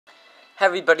Hey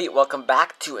everybody, welcome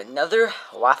back to another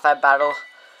Wi-Fi battle.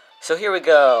 So here we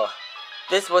go.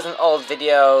 This was an old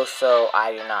video, so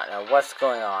I do not know what's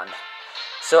going on.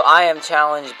 So I am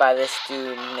challenged by this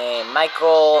dude named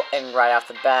Michael, and right off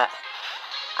the bat,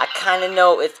 I kind of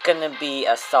know it's going to be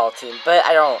a stall team, but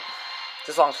I don't.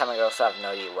 This is a long time ago, so I have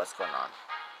no idea what's going on.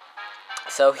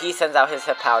 So he sends out his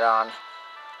Hippowdon.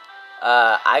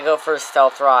 I go for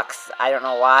Stealth Rocks. I don't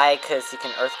know why, because he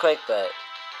can Earthquake, but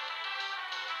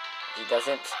he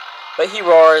doesn't. But he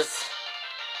roars.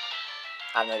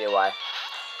 I have no idea why.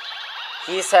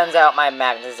 He sends out my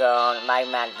Magnezone. My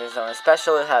Magnezone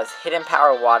especially has Hidden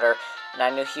Power Water. And I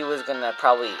knew he was going to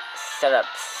probably set up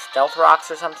Stealth Rocks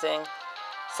or something.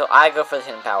 So I go for the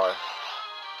Hidden Power.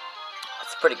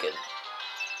 It's pretty good.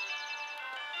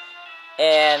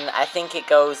 And I think it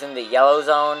goes in the yellow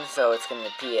zone. So it's going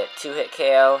to be a 2-hit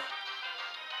KO.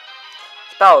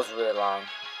 This battle is really long.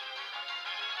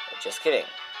 Just kidding.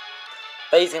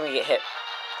 But he's going to get hit.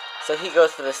 So he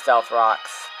goes for the Stealth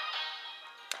Rocks.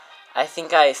 I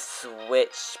think I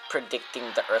switch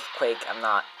predicting the Earthquake. I'm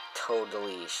not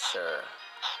totally sure.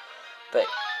 But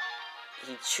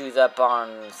he chews up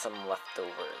on some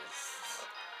leftovers.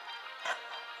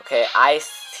 Okay,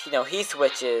 he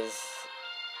switches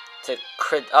to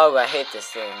Crid. Oh, I hate this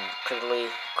thing.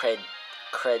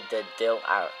 Credidil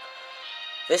out.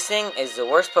 This thing is the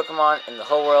worst Pokemon in the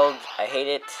whole world. I hate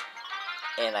it.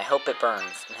 And I hope it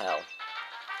burns in hell.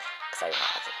 Because I don't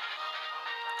like it.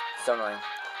 It's so annoying.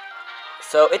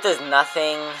 So it does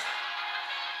nothing.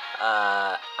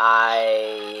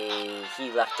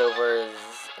 He leftovers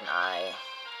and I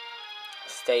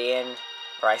stay in.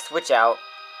 Or I switch out.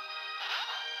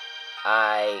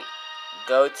 I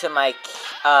go to my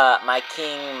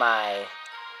king, I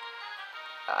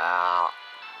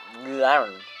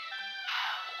don't know.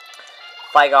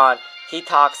 Flygon. He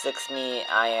Toxics me.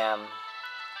 I am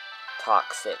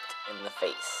toxic in the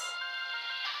face,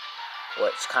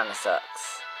 which kind of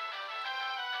sucks.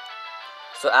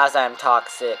 So as I'm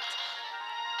toxic,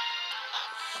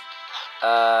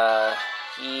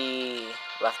 he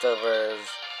leftovers,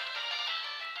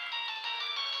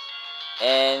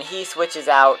 and he switches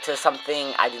out to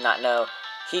something I do not know.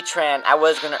 I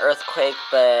was gonna Earthquake,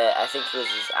 but I think it was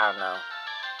just, I don't know.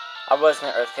 I was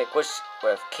gonna Earthquake, which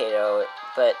would have KO'd,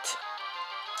 but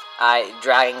I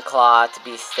Dragon Claw to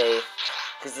be safe,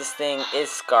 because this thing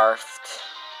is scarfed.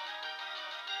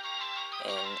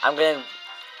 And I'm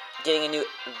getting a new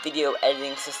video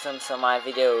editing system, so my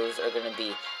videos are gonna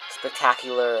be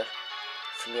spectacular.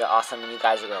 It's gonna be awesome, and you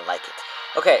guys are gonna like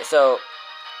it. Okay, so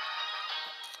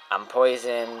I'm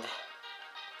poisoned.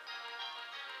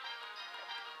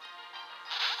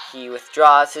 He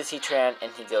withdraws his Heatran,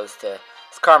 and he goes to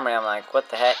Skarmory. I'm like, what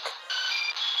the heck?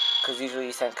 Because usually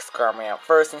you send Skarmory out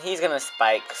first, and he's going to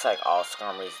spike, like all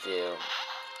Skarmorys do.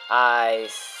 I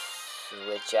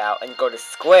switch out and go to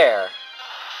Square.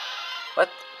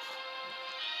 What?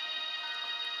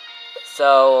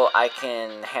 So I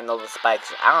can handle the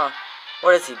spikes. I don't know.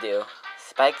 What does he do?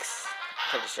 Spikes?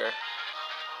 Pretty sure.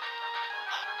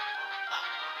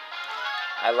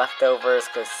 I leftovers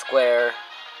because Square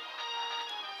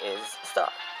is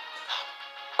Star.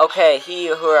 Okay,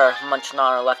 who are munching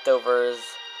on our leftovers,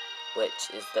 which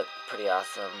is pretty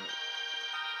awesome.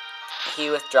 He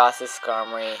withdraws his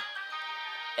Skarmory,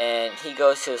 and he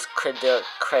goes to his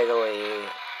Cradily,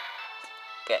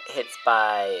 get hits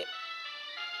by,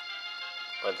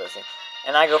 what are those things?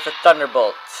 And I go for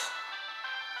Thunderbolt,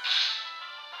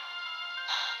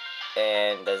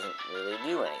 and doesn't really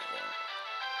do anything.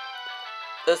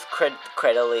 This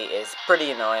Cradily is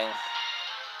pretty annoying.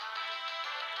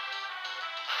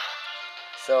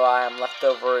 So I'm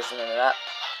leftovers and it up.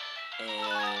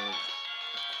 And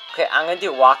okay, I'm gonna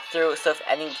do a walkthrough. So if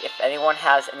anyone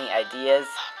has any ideas,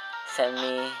 send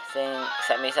me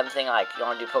something like you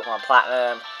want to do Pokemon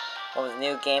Platinum, one of the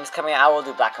new games coming out. I will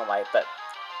do Black and White, but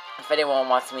if anyone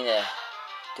wants me to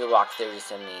do a walkthrough, just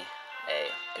send me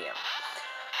a PM.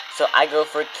 So I go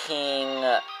for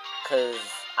King because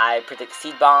I predict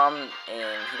Seed Bomb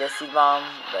and he does Seed Bomb,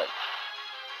 but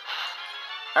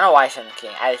I don't know why I send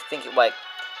King. I think it might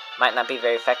not be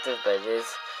very effective, but it is.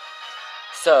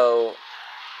 So,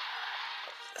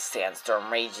 Sandstorm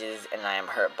rages, and I am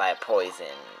hurt by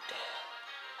poison.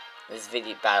 This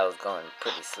video battle is going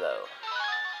pretty slow.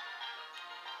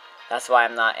 That's why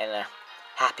I'm not in a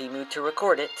happy mood to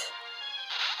record it.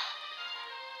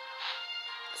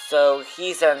 So,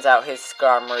 he sends out his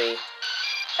Skarmory.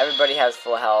 Everybody has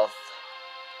full health.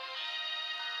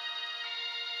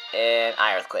 And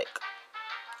I Earthquake.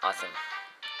 Awesome.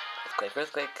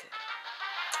 Earthquake.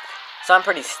 So I'm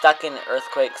pretty stuck in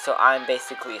Earthquake, so I'm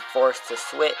basically forced to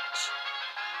switch.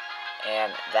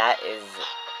 And that is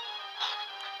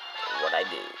what I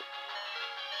do.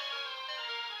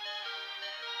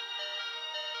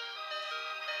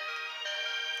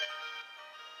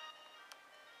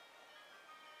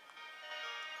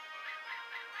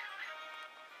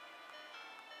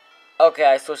 Okay,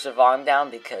 I switched the volume down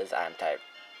because I'm tired.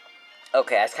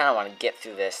 Okay, I just kind of want to get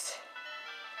through this.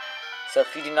 So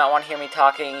if you do not want to hear me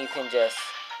talking, you can just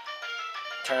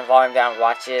turn the volume down,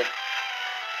 watch it.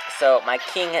 So my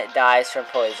king dies from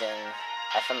poison,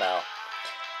 FML.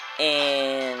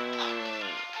 And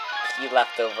he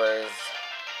leftovers.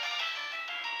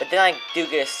 But then I do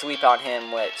get a sweep on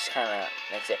him, which kind of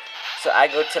makes it. So I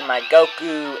go to my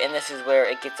Goku, and this is where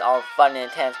it gets all fun and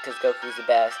intense because Goku's the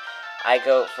best. I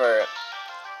go for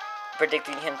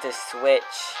predicting him to switch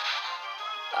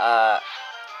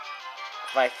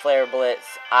my Flare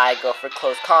Blitz. I go for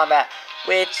close combat,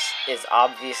 which is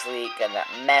obviously gonna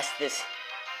mess this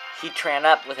Heatran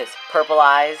up with his purple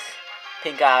eyes,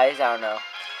 pink eyes, I don't know.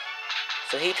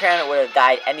 So Heatran would have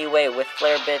died anyway with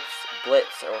Flare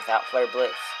Blitz or without Flare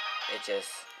Blitz. It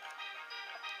just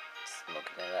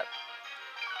smoking it up.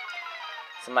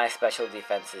 So my special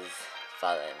defense is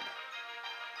fallen.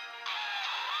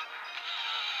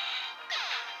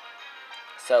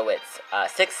 So it's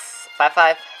 6-5-5,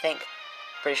 I think.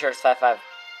 Pretty sure it's 5-5.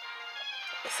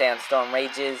 The Sandstorm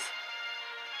rages.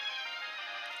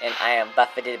 And I am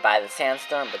buffeted by the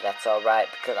Sandstorm, but that's alright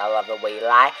because I love the way you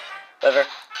lie. Whatever.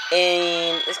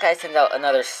 And this guy sends out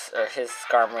another, or his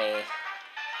Skarmory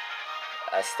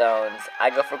stones. I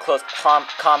go for close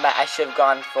combat. I should have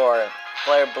gone for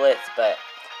Flare Blitz, but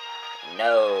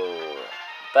no.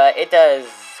 But it does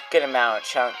good amount of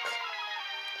chunk.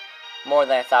 More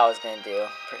than I thought it was going to do.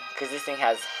 Because this thing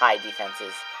has high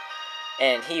defenses.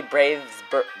 And he brave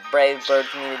birds me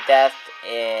to death.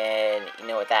 And you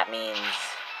know what that means.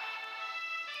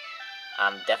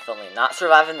 I'm definitely not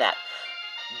surviving that.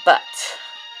 But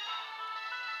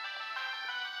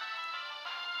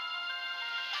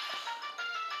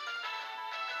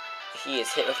he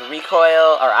is hit with a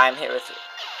recoil. Or I'm hit with...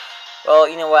 Well,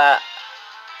 you know what?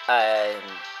 I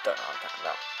don't know what I'm talking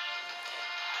about.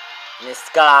 This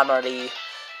Skarmory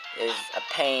is a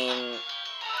pain,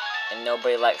 and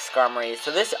nobody likes Skarmory. So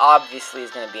this obviously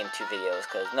is going to be in 2 videos,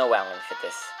 because no way I'm going to fit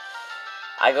this.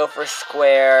 I go for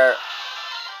square,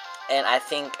 and I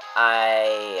think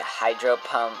I Hydro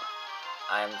Pump.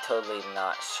 I'm totally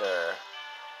not sure.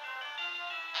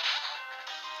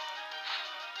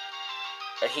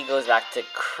 Or he goes back to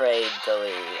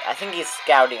Cradily. I think he's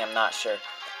scouting, I'm not sure.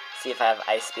 See if I have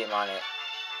Ice Beam on it.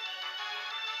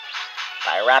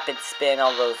 I rapid spin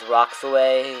all those rocks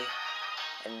away,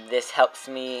 and this helps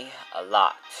me a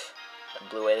lot. I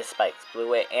blew away the spikes, blew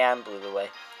away and blew away.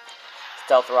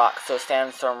 Stealth Rock, so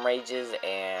Sandstorm rages,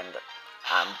 and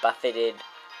I'm buffeted.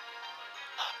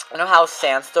 I know how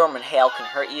Sandstorm and Hail can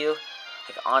hurt you.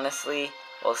 Like, honestly,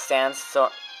 well,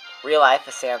 Sandstorm, real life,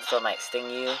 a Sandstorm might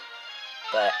sting you,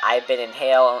 but I've been in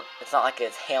Hail. It's not like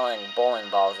it's hailing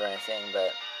bowling balls or anything, but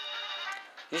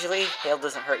usually Hail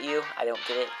doesn't hurt you. I don't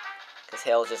get it. Because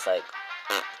Hail's just like...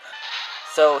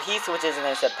 So he switches and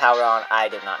then said power on. I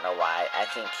did not know why. I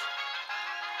think...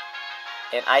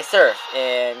 And I surf.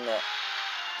 And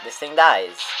this thing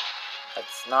dies.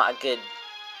 That's not a good...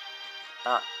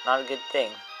 Not a good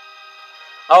thing.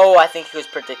 Oh, I think he was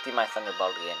predicting my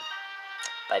Thunderbolt again.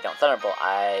 But I don't Thunderbolt.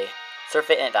 I surf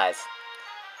it and it dies.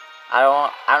 I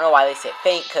don't know why they say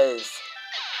faint, because...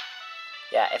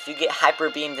 Yeah, if you get Hyper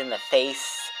Beamed in the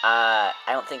face, I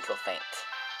don't think you'll faint.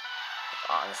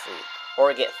 Honestly,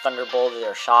 or get thunderbolted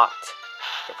or shocked,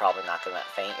 you're probably not going to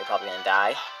faint, you're probably going to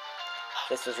die.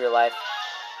 This was real life.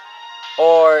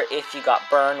 Or if you got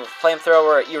burned with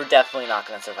flamethrower, you're definitely not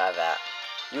going to survive that.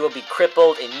 You will be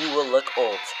crippled and you will look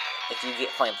old if you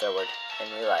get flamethrowered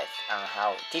in real life. I don't know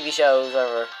how, TV shows,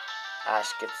 whatever,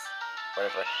 Ash gets,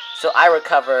 whatever. So I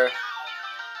recover,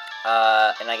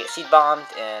 and I get seed bombed,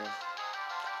 and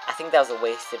I think that was a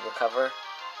wasted recover.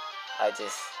 I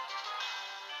just...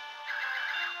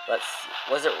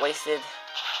 Was it wasted?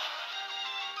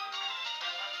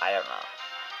 I don't know.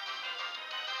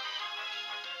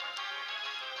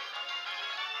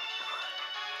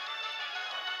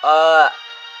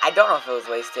 I don't know if it was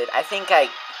wasted. I think I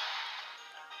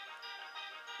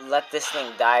let this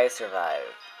thing die, survive.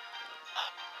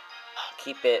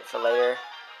 Keep it for later.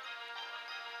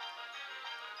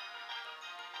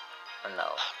 Or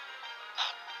no.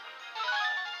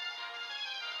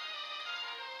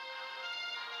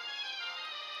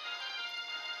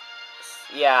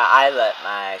 Yeah, I let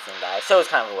my thing die, so it's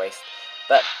kind of a waste.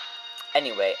 But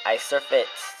anyway, I surf it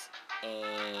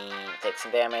and take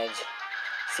some damage.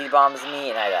 Seed bombs me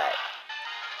and I die.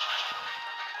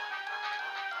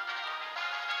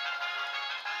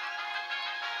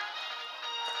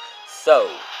 So,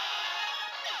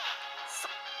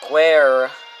 Square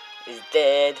is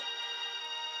dead.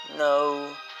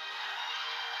 No.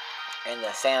 And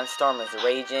the sandstorm is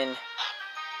raging.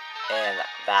 And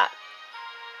that,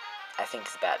 I think,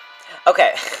 is bad.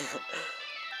 Okay.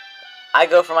 I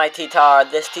go for my T-Tar.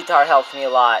 This T-Tar helps me a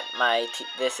lot.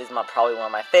 This is probably one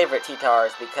of my favorite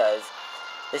T-Tars because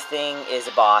this thing is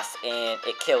a boss and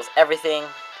it kills everything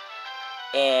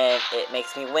and it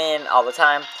makes me win all the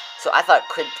time. So I thought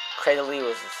Cradily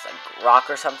was just like rock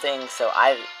or something. So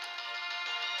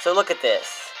look at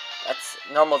this. That's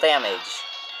normal damage.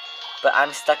 But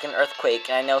I'm stuck in Earthquake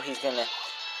and I know he's gonna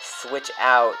switch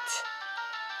out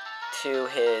to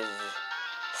his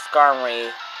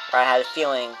Skarmory, where I had a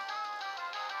feeling.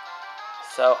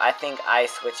 So I think I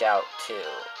switch out too.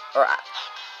 Or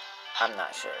I'm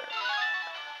not sure.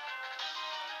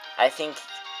 I think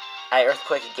I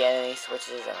Earthquake again and he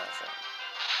switches. I'm not sure.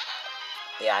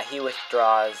 Yeah, he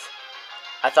withdraws.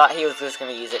 I thought he was just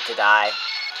going to use it to die.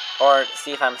 Or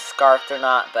see if I'm scarfed or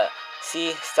not. But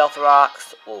see, Stealth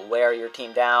Rocks will wear your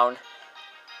team down.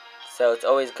 So it's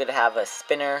always good to have a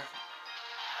spinner.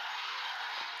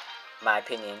 My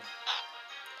opinion.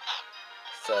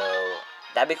 So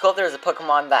that'd be cool if there was a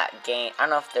Pokemon that gain. I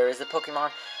don't know if there is a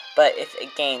Pokemon. But if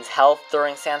it gains health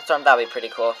during Sandstorm, that'd be pretty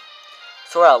cool.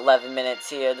 So we're at 11 minutes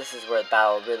here. This is where the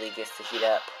battle really gets to heat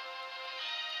up.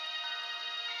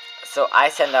 So I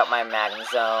send out my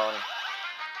Magnezone.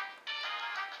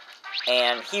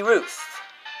 And he roosts.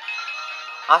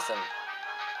 Awesome.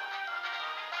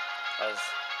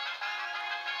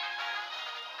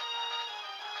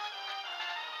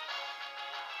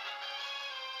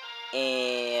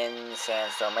 And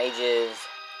Sandstorm rages.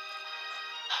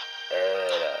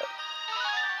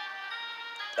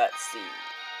 Let's see.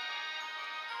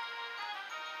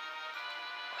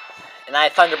 And I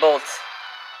Thunderbolt,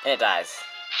 and it dies.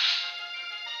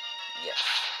 Yes.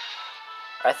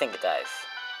 I think it dies.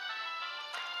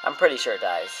 I'm pretty sure it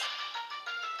dies.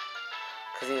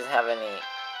 Because he doesn't have any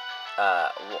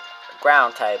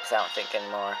ground types, I don't think,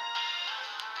 anymore.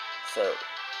 So,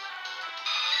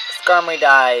 Skarmory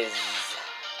dies.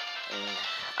 And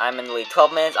I'm in the lead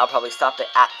 12 minutes. I'll probably stop it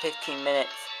at 15 minutes.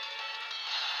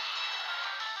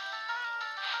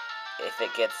 If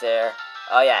it gets there.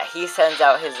 Oh yeah, he sends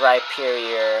out his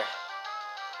Rhyperior.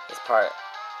 His part.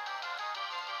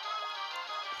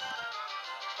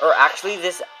 Or actually,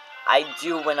 I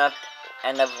do end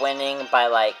up winning by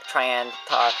like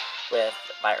Triantar with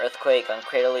my Earthquake on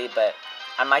Cradily, but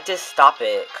I might just stop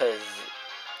it because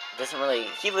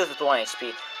he lives with 1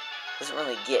 HP. Doesn't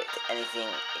really get anything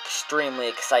extremely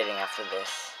exciting after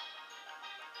this.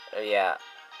 Oh yeah.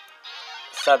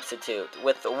 Substitute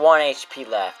with 1 HP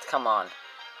left. Come on.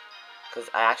 Because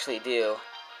I actually do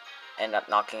end up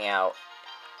knocking out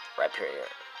Rhyperior.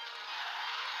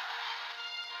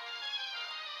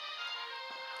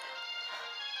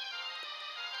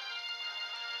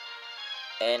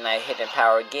 And I hit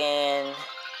Empower again.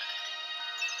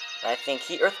 And I think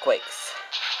he Earthquakes.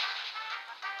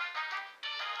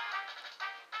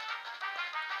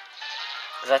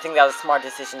 Because I think that was a smart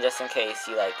decision just in case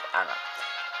you, like, I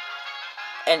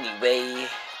don't know. Anyway,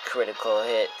 critical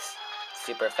hits.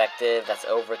 Super effective. That's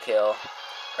overkill.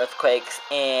 Earthquakes.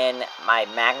 And my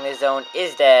Magnezone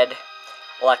is dead.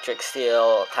 Electric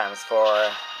Steel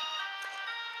 ×4.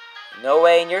 No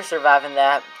way you're surviving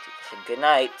that. Good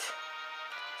night.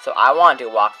 So I want to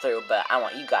walk through, but I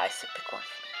want you guys to pick one for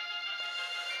me.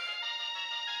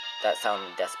 That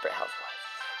sounded desperate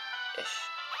health-wise. Ish.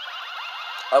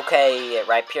 Okay,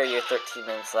 Rhyperior, 13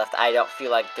 minutes left. I don't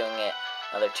feel like doing it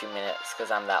another 2 minutes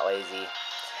because I'm that lazy.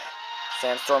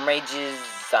 Sandstorm rages.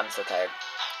 I'm so tired.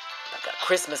 I've got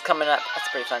Christmas coming up. That's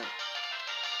pretty fun.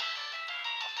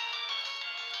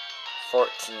 14.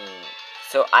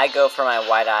 So I go for my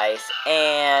White Ice,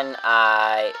 and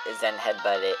I Zen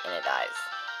Headbutt it, and it dies.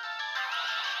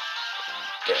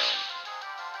 Boom.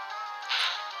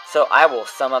 So I will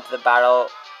sum up the battle.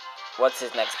 What's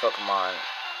his next Pokemon?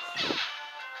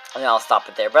 And I'll stop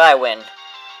it there. But I win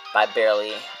by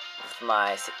barely with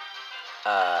my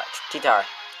T-Tar.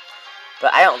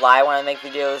 But I don't lie when I make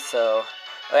videos, so...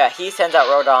 Oh yeah, he sends out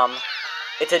Rodom.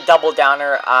 It's a double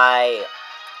downer.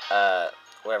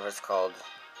 Whatever it's called.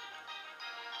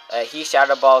 He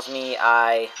Shadow Balls me.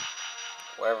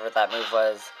 Whatever that move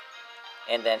was.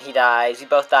 And then he dies. We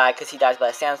both die because he dies by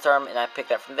a sandstorm, and I picked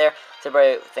that from there. So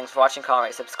everybody, thanks for watching. Comment,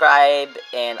 rate, subscribe,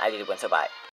 and I did win, so bye.